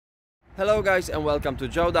Hello guys and welcome to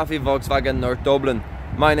Duffy Volkswagen North Dublin.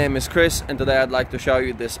 My name is Chris and today I'd like to show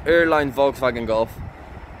you this airline Volkswagen Golf.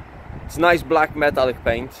 It's nice black metallic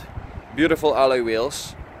paint, beautiful alloy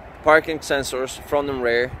wheels, parking sensors front and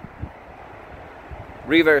rear,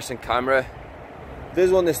 reversing camera.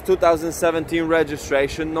 This one is 2017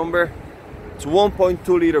 registration number. It's 1.2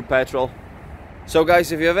 litre petrol. So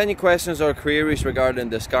guys, if you have any questions or queries regarding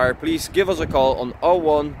this car, please give us a call on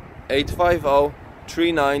 01 850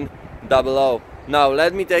 3900. Now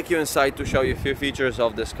let me take you inside to show you a few features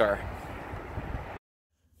of this car.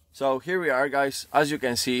 So here we are guys, as you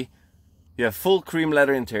can see, you have full cream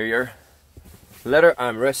leather interior, leather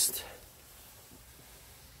armrest,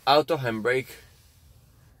 auto handbrake,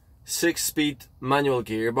 6-speed manual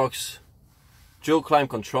gearbox, dual climate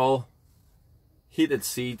control, heated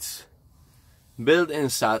seats, built-in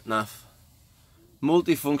sat-nav,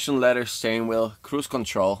 multifunction leather steering wheel, cruise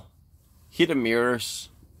control, heated mirrors,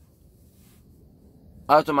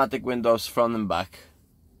 automatic windows front and back.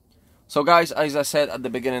 So guys, as I said at the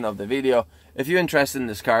beginning of the video, if you're interested in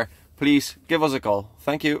this car, please give us a call.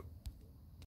 Thank you.